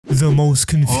The most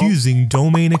confusing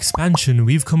domain expansion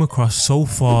we've come across so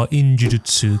far in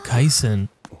Jujutsu Kaisen.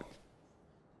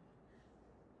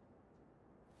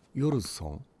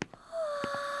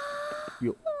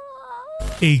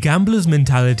 A gambler's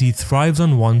mentality thrives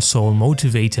on one sole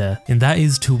motivator, and that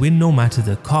is to win no matter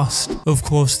the cost. Of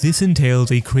course, this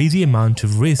entails a crazy amount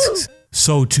of risks.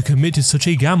 So to commit to such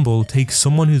a gamble takes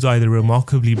someone who's either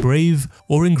remarkably brave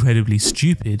or incredibly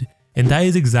stupid. And that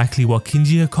is exactly what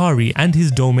Kinji Hakari and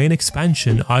his domain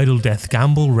expansion Idle Death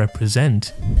Gamble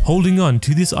represent. Holding on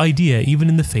to this idea even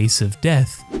in the face of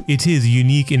death, it is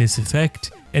unique in its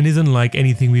effect and is unlike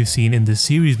anything we've seen in the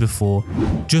series before.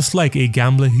 Just like a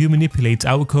gambler who manipulates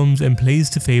outcomes and plays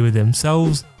to favour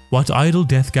themselves, what Idle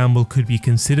Death Gamble could be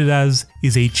considered as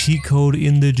is a cheat code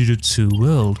in the Jujutsu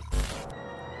world.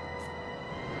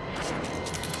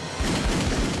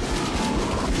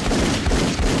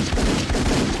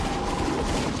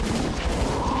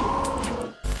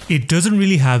 It doesn't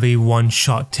really have a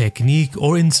one-shot technique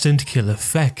or instant kill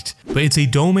effect, but it's a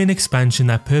domain expansion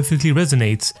that perfectly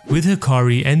resonates with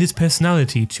Hakari and his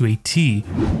personality to a T.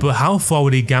 But how far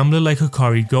would a gambler like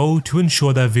Hakari go to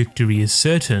ensure that victory is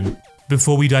certain?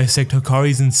 Before we dissect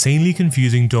Hakari's insanely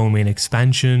confusing domain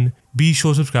expansion, be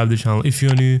sure to subscribe to the channel if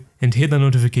you're new and hit that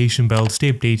notification bell to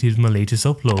stay updated with my latest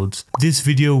uploads. This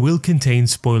video will contain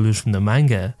spoilers from the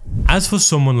manga. As for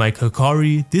someone like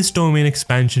Hakari, this domain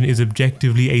expansion is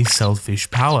objectively a selfish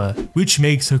power, which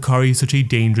makes Hakari such a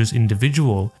dangerous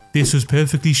individual. This was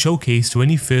perfectly showcased when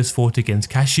he first fought against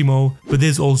Kashimo, but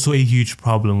there's also a huge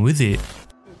problem with it.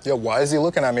 Yo, why is he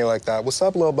looking at me like that? What's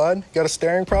up, little bud? You got a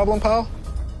staring problem, pal?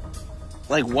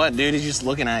 Like what, dude? He's just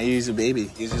looking at you. He's a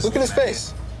baby. Look at his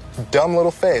face. Dumb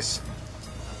little face.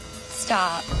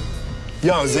 Stop.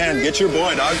 Yo, Zan, get your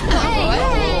boy,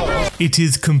 dog. It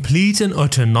is complete and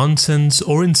utter nonsense,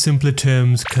 or in simpler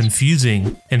terms,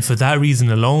 confusing. And for that reason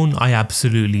alone, I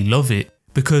absolutely love it.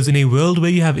 Because in a world where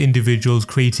you have individuals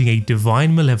creating a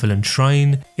divine malevolent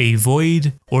shrine, a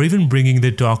void, or even bringing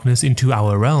the darkness into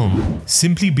our realm,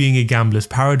 simply being a gambler's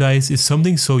paradise is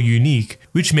something so unique,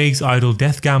 which makes Idle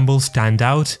Death Gamble stand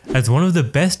out as one of the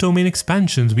best domain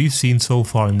expansions we've seen so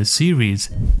far in the series.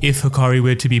 If Hakari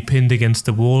were to be pinned against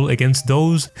the wall against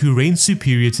those who reign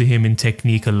superior to him in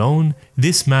technique alone,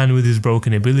 this man with his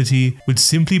broken ability would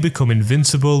simply become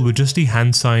invincible with just a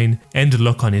hand sign and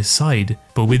luck on his side.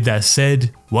 But with that said,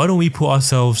 why don't we put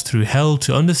ourselves through hell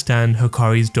to understand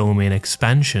Hakari's domain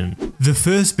expansion? The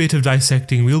first bit of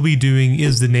dissecting we'll be doing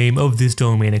is the name of this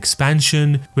domain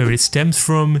expansion, where it stems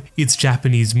from, its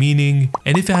Japanese meaning,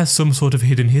 and if it has some sort of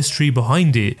hidden history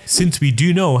behind it, since we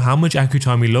do know how much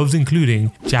Akutami loves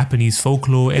including Japanese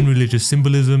folklore and religious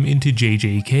symbolism into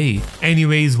JJK.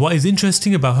 Anyways, what is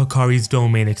interesting about Hakari's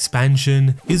domain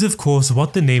expansion is of course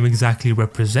what the name exactly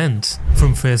represents.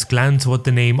 From first glance, what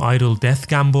the name Idle Death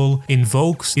Gamble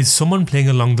invokes is someone playing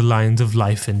along the lines of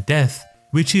life and death,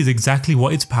 which is exactly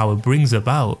what its power brings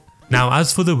about. Now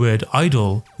as for the word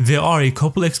idle, there are a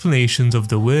couple explanations of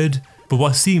the word, but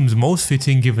what seems most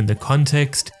fitting given the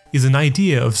context is an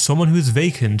idea of someone who is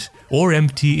vacant or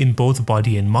empty in both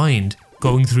body and mind,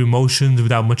 going through motions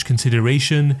without much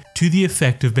consideration to the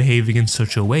effect of behaving in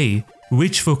such a way,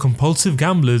 which for compulsive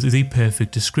gamblers is a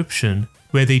perfect description,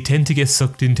 where they tend to get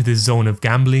sucked into this zone of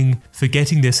gambling,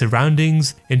 forgetting their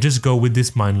surroundings and just go with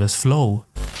this mindless flow.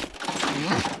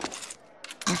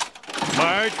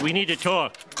 Marge, we need to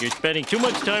talk. You're spending too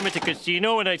much time at the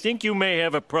casino and I think you may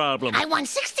have a problem. I won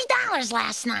 $60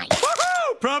 last night.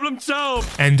 Woohoo! Problem solved!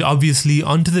 And obviously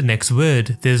onto the next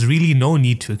word, there's really no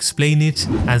need to explain it,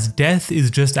 as death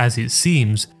is just as it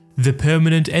seems, the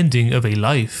permanent ending of a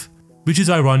life. Which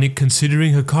is ironic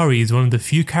considering Hakari is one of the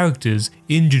few characters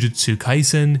in Jujutsu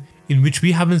Kaisen in which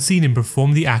we haven't seen him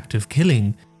perform the act of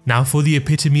killing. Now for the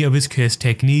epitome of his cursed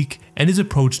technique and his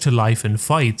approach to life and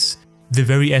fights. The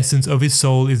very essence of his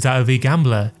soul is that of a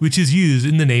gambler, which is used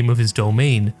in the name of his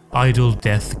domain, Idle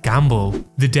Death Gamble.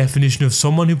 The definition of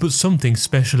someone who puts something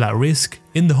special at risk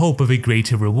in the hope of a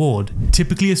greater reward,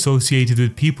 typically associated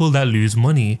with people that lose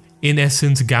money. In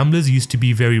essence, gamblers used to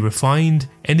be very refined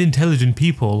and intelligent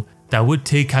people that would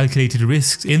take calculated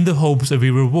risks in the hopes of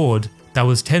a reward that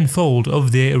was tenfold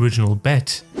of their original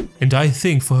bet. And I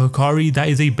think for Hakari that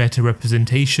is a better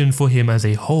representation for him as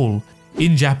a whole.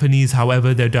 In Japanese,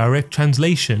 however, their direct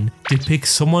translation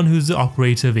depicts someone who's the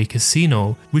operator of a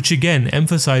casino, which again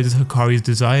emphasizes Hakari's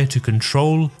desire to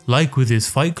control, like with his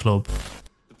Fight Club.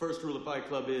 The first rule of Fight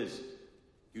Club is,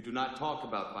 you do not talk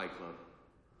about Fight Club.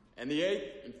 And the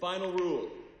 8th and final rule,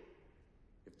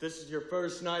 if this is your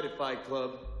first night at Fight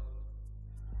Club,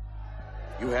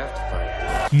 You have to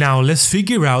fight. Now let's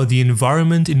figure out the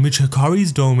environment in which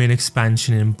Hakari's domain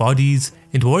expansion embodies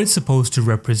and what it's supposed to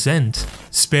represent,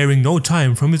 sparing no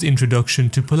time from his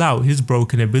introduction to pull out his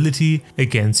broken ability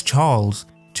against Charles.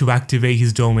 To activate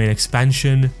his domain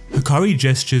expansion, Hakari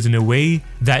gestures in a way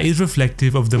that is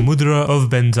reflective of the Mudra of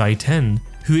Benzai Ten,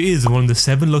 who is one of the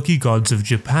 7 lucky gods of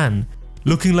Japan,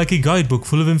 looking like a guidebook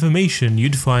full of information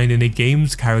you'd find in a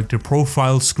game's character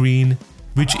profile screen,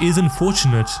 which is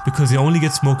unfortunate because it only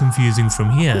gets more confusing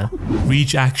from here.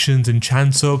 Reach actions and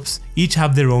chance ups each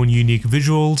have their own unique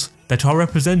visuals that are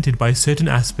represented by certain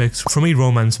aspects from a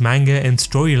romance manga and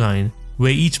storyline,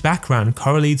 where each background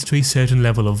correlates to a certain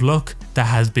level of luck that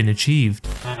has been achieved.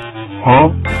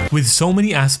 With so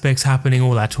many aspects happening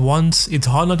all at once, it's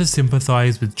hard not to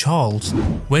sympathize with Charles.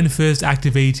 When first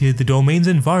activated, the domain's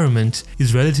environment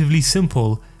is relatively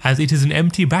simple, as it is an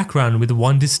empty background with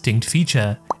one distinct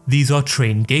feature. These are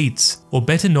train gates, or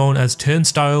better known as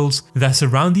turnstiles, that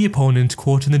surround the opponent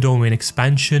caught in the domain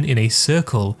expansion in a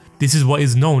circle. This is what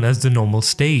is known as the normal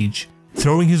stage.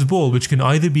 Throwing his ball, which can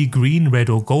either be green, red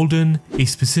or golden, a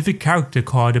specific character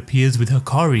card appears with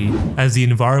Hakari as the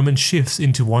environment shifts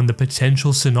into one of the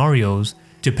potential scenarios.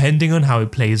 Depending on how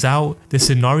it plays out, the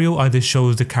scenario either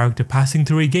shows the character passing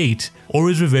through a gate or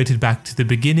is reverted back to the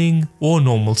beginning or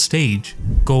normal stage.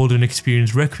 Golden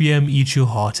Experience Requiem eats your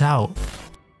heart out.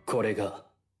 これが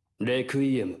レク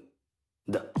イエム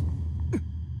だ。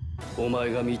お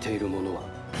前が見ているものは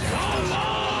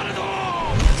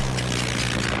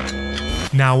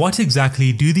Now what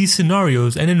exactly do these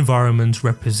scenarios and environments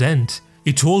represent?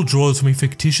 It all draws from a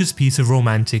fictitious piece of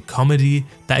romantic comedy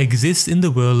that exists in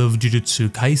the world of Jujutsu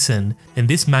Kaisen, and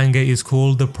this manga is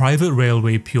called The Private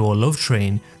Railway Pure Love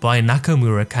Train by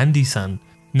Nakamura Kandi-san.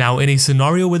 Now in a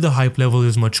scenario where the hype level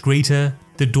is much greater,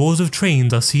 the doors of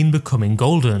trains are seen becoming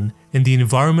golden, and the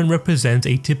environment represents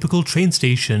a typical train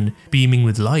station beaming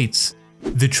with lights.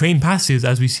 The train passes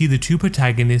as we see the 2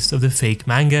 protagonists of the fake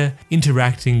manga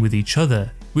interacting with each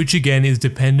other, which again is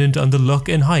dependent on the luck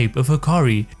and hype of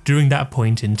Hakari during that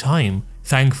point in time.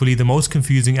 Thankfully, the most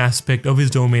confusing aspect of his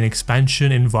domain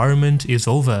expansion environment is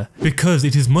over, because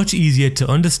it is much easier to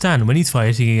understand when he's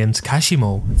fighting against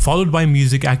Kashimo, followed by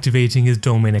music activating his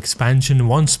domain expansion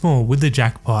once more with the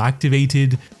jackpot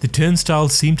activated. The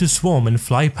turnstiles seem to swarm and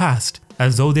fly past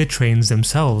as though they're trains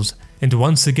themselves, and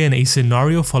once again a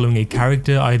scenario following a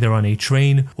character either on a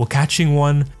train or catching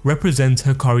one represents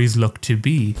Hakari's luck to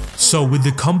be. So with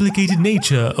the complicated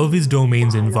nature of his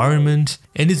domain's environment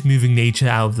and his moving nature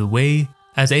out of the way,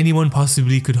 as anyone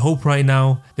possibly could hope right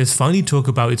now, let's finally talk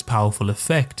about its powerful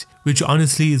effect, which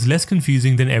honestly is less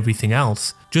confusing than everything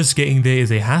else. Just getting there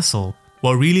is a hassle.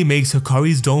 What really makes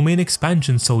Hakari's domain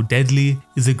expansion so deadly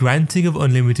is the granting of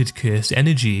unlimited cursed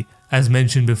energy. As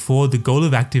mentioned before, the goal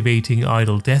of activating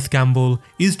Idle Death Gamble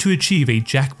is to achieve a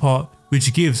jackpot,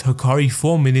 which gives Hakari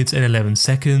 4 minutes and 11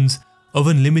 seconds of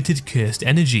unlimited cursed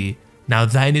energy. Now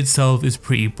that in itself is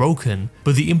pretty broken,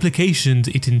 but the implications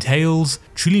it entails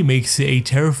truly makes it a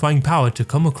terrifying power to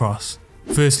come across.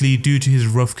 Firstly, due to his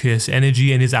rough cursed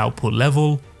energy and his output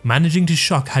level, managing to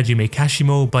shock Hajime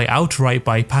Kashimo by outright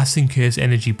bypassing cursed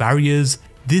energy barriers,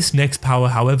 this next power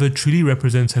however truly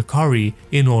represents Hakari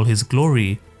in all his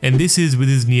glory, and this is with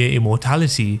his near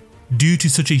immortality. Due to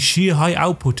such a sheer high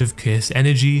output of cursed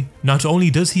energy, not only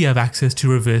does he have access to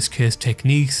reverse curse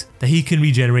techniques that he can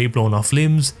regenerate blown off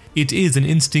limbs, it is an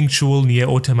instinctual near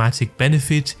automatic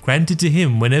benefit granted to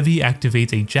him whenever he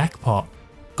activates a jackpot,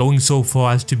 going so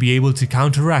far as to be able to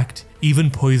counteract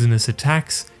even poisonous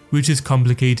attacks, which is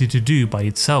complicated to do by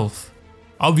itself.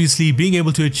 Obviously, being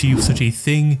able to achieve such a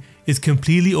thing is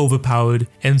completely overpowered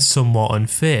and somewhat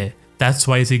unfair. That's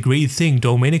why it's a great thing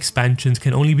domain expansions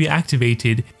can only be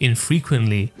activated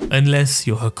infrequently, unless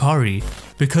you're Hakari,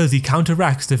 because he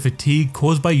counteracts the fatigue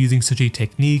caused by using such a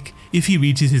technique. If he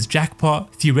reaches his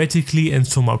jackpot, theoretically and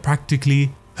somewhat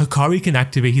practically, Hakari can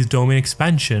activate his domain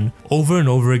expansion over and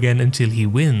over again until he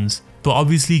wins. But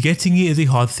obviously getting it is a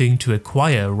hard thing to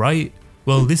acquire, right?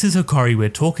 Well, this is Hakari we're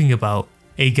talking about.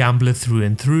 A gambler through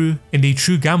and through, and a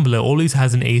true gambler always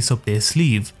has an ace up their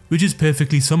sleeve, which is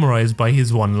perfectly summarized by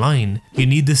his one line: you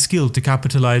need the skill to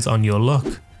capitalize on your luck,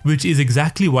 which is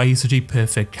exactly why he's such a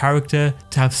perfect character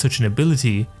to have such an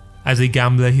ability. As a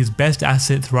gambler, his best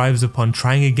asset thrives upon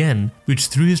trying again, which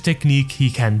through his technique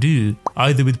he can do,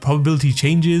 either with probability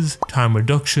changes, time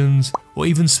reductions, or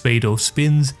even Spado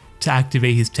spins to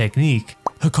activate his technique.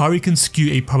 Hakari can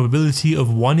skew a probability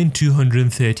of 1 in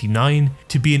 239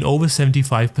 to be an over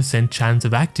 75% chance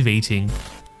of activating.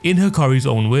 In Hakari's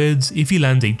own words, if he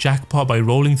lands a jackpot by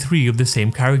rolling 3 of the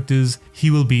same characters,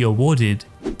 he will be awarded.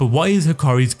 But what is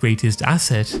Hakari's greatest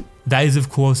asset? That is of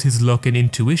course his luck and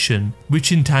intuition,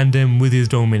 which in tandem with his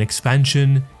domain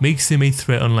expansion makes him a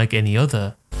threat unlike any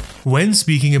other. When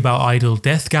speaking about idle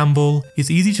death gamble, it's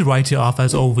easy to write it off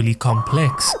as overly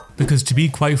complex, because to be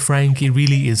quite frank, it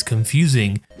really is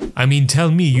confusing. I mean, tell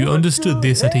me you understood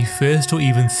this at a first or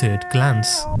even third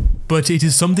glance. But it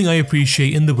is something I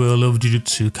appreciate in the world of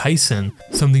Jujutsu Kaisen,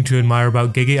 something to admire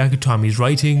about Gege Akutami's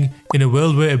writing, in a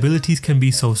world where abilities can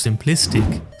be so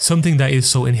simplistic. Something that is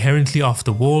so inherently off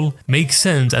the wall makes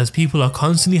sense as people are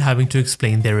constantly having to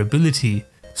explain their ability.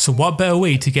 So what better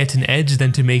way to get an edge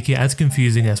than to make it as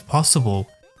confusing as possible?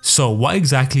 So what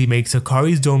exactly makes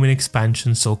Hakari's domain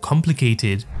expansion so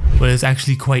complicated? Well, it's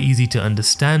actually quite easy to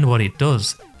understand what it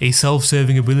does. A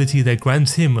self-serving ability that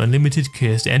grants him unlimited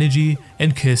cursed energy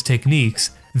and cursed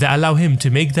techniques that allow him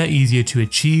to make that easier to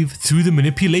achieve through the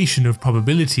manipulation of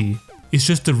probability. It's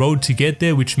just the road to get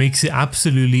there which makes it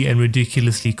absolutely and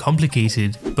ridiculously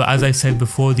complicated, but as I said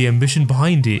before, the ambition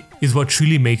behind it is what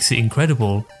truly makes it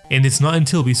incredible. And it's not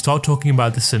until we start talking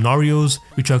about the scenarios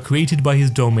which are created by his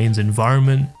domain's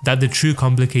environment that the true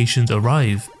complications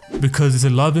arrive, because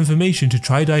there's a lot of information to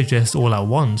try digest all at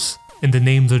once, and the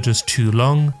names are just too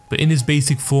long, but in its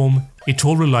basic form, it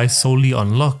all relies solely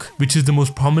on luck, which is the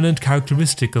most prominent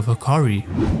characteristic of Hakari.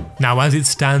 Now as it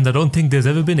stands, I don't think there's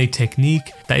ever been a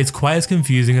technique that is quite as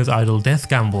confusing as idle death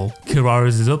gamble.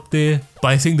 Kirara's is up there, but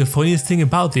I think the funniest thing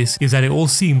about this is that it all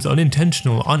seems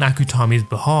unintentional on Akutami's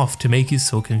behalf to make it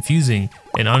so confusing.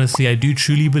 And honestly, I do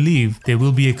truly believe there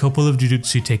will be a couple of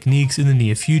Jujutsu techniques in the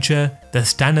near future that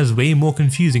stand as way more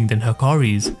confusing than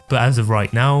Hakari's, but as of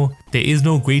right now, there is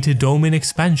no greater domain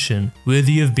expansion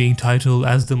worthy of being titled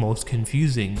as the most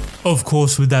confusing. Of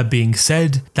course, with that being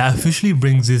said, that officially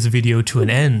brings this video to an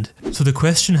end, so the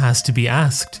question has to be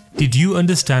asked. Did you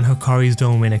understand Hakari's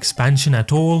domain expansion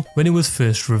at all when it was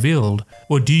first revealed,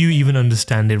 or do you even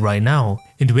understand it right now?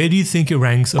 And where do you think it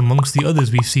ranks amongst the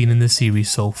others we've seen in the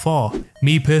series so far?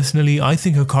 Me personally, I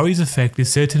think Hakari's effect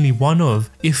is certainly one of,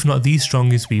 if not the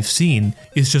strongest we've seen.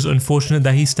 It's just unfortunate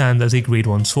that he stands as a grade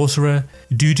 1 sorcerer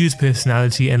due to his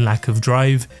personality and lack of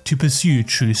drive to pursue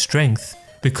true strength.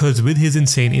 Because with his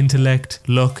insane intellect,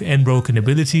 luck and broken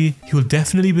ability, he will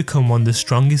definitely become one of the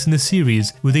strongest in the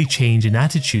series with a change in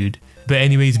attitude. But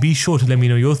anyways, be sure to let me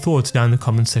know your thoughts down in the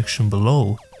comment section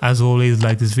below. As always,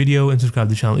 like this video and subscribe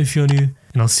to the channel if you're new,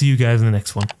 and I'll see you guys in the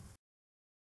next one.